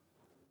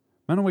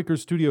Manawaker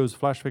Studios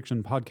Flash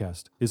Fiction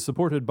podcast is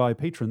supported by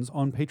patrons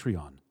on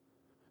Patreon.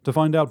 To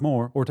find out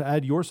more or to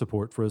add your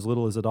support for as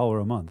little as $1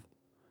 a month,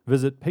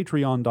 visit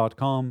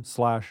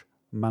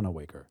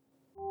patreon.com/Manawaker.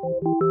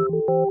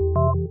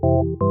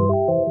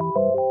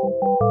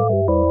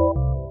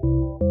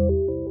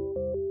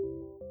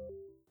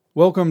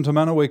 Welcome to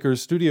Manawaker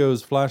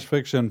Studios Flash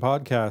Fiction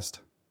podcast.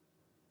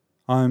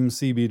 I'm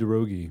CB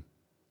Droege.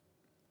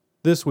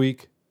 This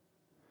week,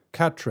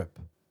 Cat Trip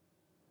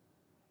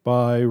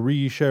by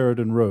Ree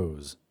Sheridan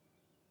Rose.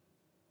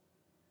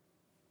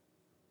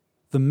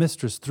 The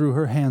mistress threw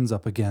her hands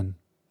up again.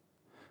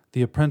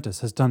 The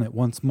apprentice has done it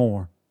once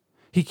more.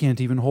 He can't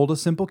even hold a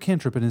simple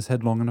cantrip in his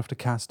head long enough to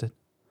cast it.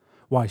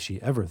 Why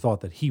she ever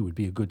thought that he would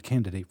be a good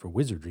candidate for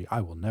wizardry,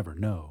 I will never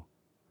know.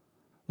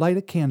 Light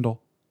a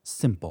candle.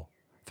 Simple.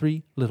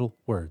 3 little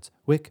words.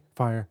 Wick,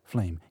 fire,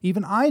 flame.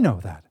 Even I know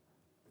that.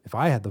 If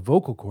I had the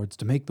vocal cords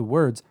to make the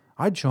words,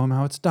 I'd show him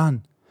how it's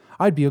done.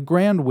 I'd be a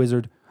grand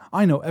wizard.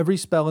 I know every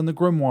spell in the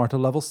grimoire to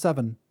level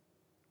 7.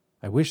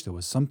 I wish there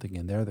was something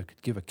in there that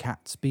could give a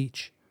cat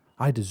speech.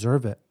 I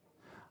deserve it.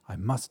 I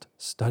must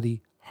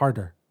study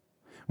harder.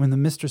 When the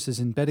mistress is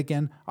in bed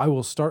again, I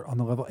will start on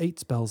the level 8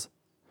 spells.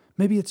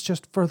 Maybe it's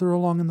just further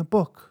along in the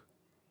book.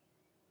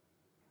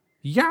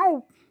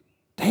 Yow!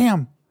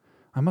 Damn!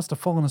 I must have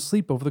fallen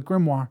asleep over the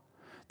grimoire.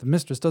 The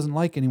mistress doesn't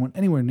like anyone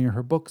anywhere near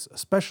her books,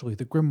 especially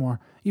the grimoire.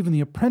 Even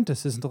the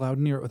apprentice isn't allowed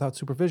near it without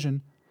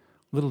supervision.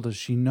 Little does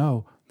she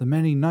know the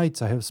many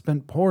nights I have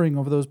spent poring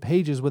over those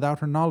pages without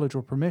her knowledge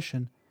or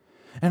permission.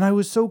 And I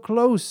was so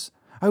close.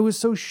 I was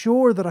so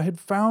sure that I had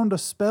found a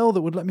spell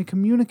that would let me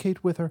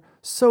communicate with her.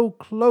 So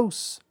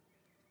close.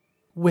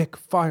 Wick,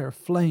 fire,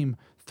 flame.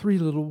 3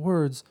 little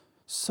words.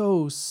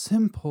 So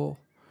simple.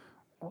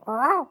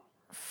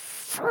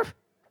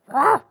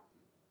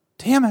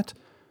 Damn it!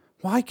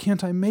 Why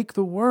can't I make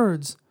the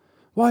words?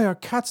 Why are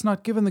cats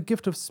not given the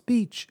gift of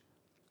speech?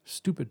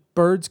 Stupid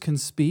birds can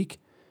speak,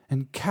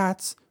 and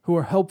cats, who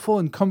are helpful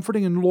and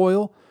comforting and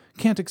loyal,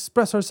 can't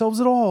express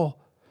ourselves at all.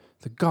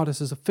 The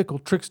goddess is a fickle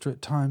trickster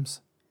at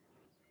times.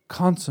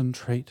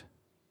 Concentrate.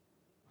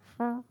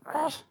 I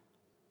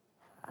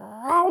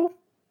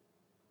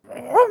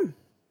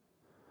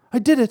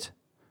did it!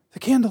 The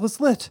candle is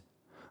lit.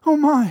 Oh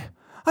my!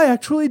 I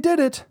actually did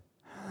it!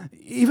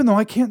 Even though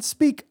I can't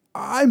speak,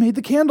 I made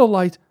the candle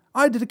light.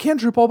 I did a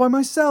cantrip all by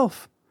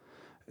myself.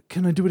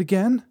 Can I do it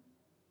again?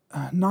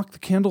 Knock the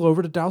candle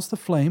over to douse the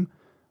flame.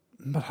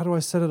 But how do I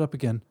set it up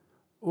again?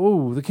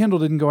 Oh, the candle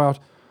didn't go out.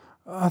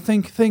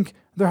 Think.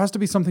 There has to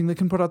be something that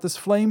can put out this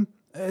flame.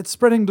 It's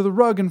spreading to the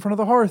rug in front of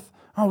the hearth.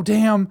 Oh,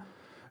 damn.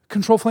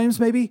 Control flames,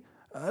 maybe?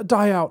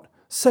 Die out.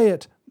 Say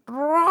it.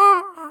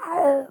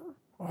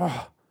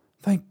 Oh,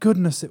 thank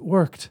goodness it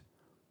worked.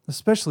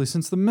 Especially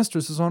since the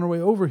mistress is on her way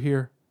over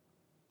here.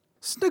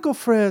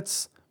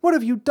 Snigglefritz, what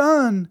have you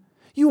done?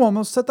 You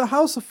almost set the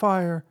house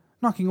afire,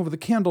 knocking over the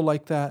candle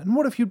like that. And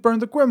what if you'd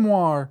burned the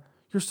grimoire?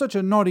 You're such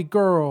a naughty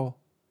girl.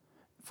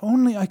 If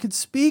only I could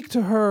speak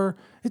to her.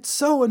 It's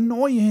so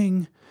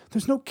annoying.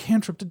 There's no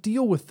cantrip to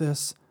deal with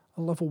this.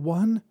 A level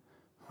 1?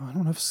 I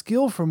don't have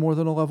skill for more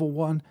than a level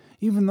 1,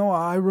 even though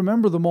I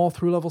remember them all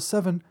through level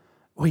 7.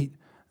 Wait,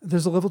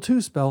 there's a level 2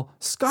 spell,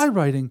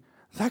 skywriting.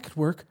 That could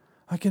work.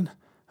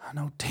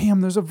 No, damn,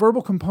 there's a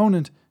verbal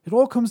component. It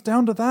all comes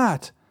down to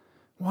that.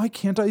 Why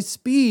can't I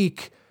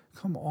speak?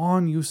 Come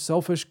on, you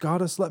selfish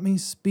goddess, let me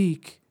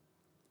speak.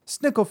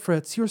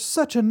 Snigglefritz, you're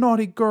such a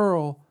naughty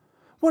girl.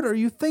 What are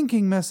you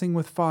thinking, messing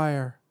with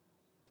fire?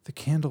 The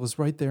candle is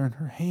right there in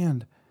her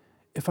hand.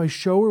 If I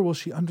show her, will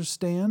she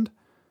understand?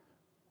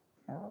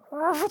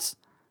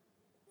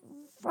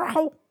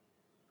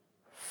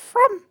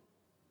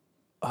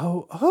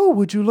 Oh,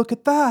 would you look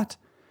at that?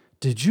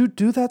 Did you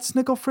do that,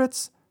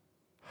 Snigglefritz?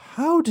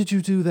 How did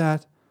you do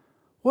that?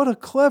 What a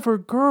clever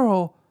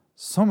girl.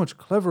 So much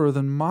cleverer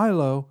than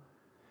Milo.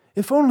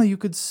 If only you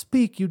could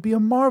speak, you'd be a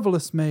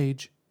marvelous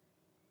mage.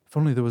 If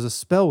only there was a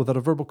spell without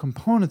a verbal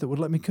component that would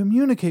let me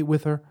communicate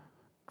with her.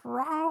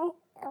 Oh,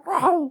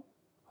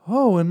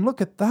 and look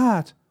at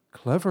that.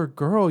 Clever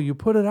girl, you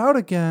put it out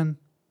again.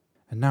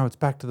 And now it's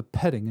back to the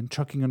petting and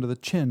chucking under the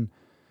chin.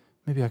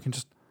 Maybe I can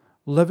just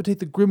levitate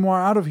the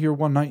grimoire out of here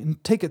one night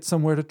and take it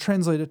somewhere to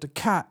translate it to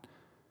cat.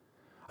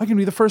 I can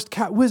be the first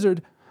cat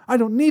wizard. I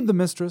don't need the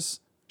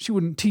mistress. She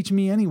wouldn't teach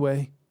me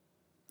anyway.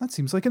 That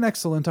seems like an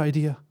excellent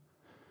idea.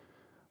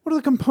 What are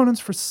the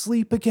components for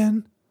sleep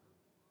again?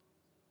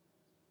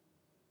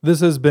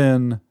 This has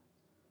been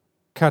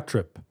Cat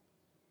Trip,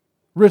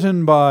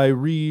 written by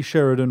Ree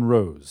Sheridan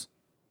Rose.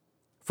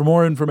 For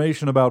more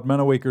information about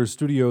Manawaker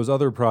Studios'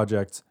 other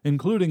projects,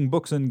 including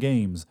books and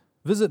games,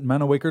 visit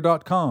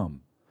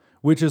manawaker.com,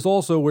 which is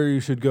also where you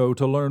should go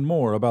to learn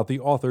more about the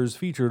authors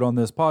featured on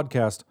this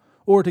podcast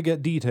or to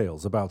get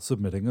details about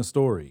submitting a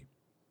story.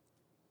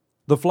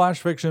 The Flash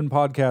Fiction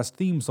Podcast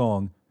theme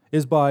song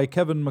is by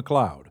Kevin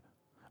MacLeod.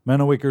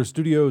 Manawaker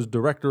Studios'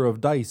 Director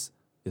of Dice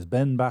is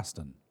Ben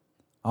Baston.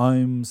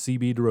 I'm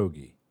CB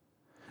Droege.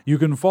 You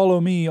can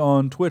follow me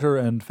on Twitter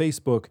and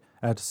Facebook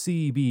at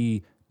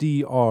CBDROEGE.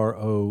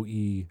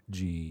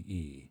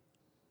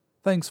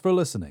 Thanks for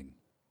listening.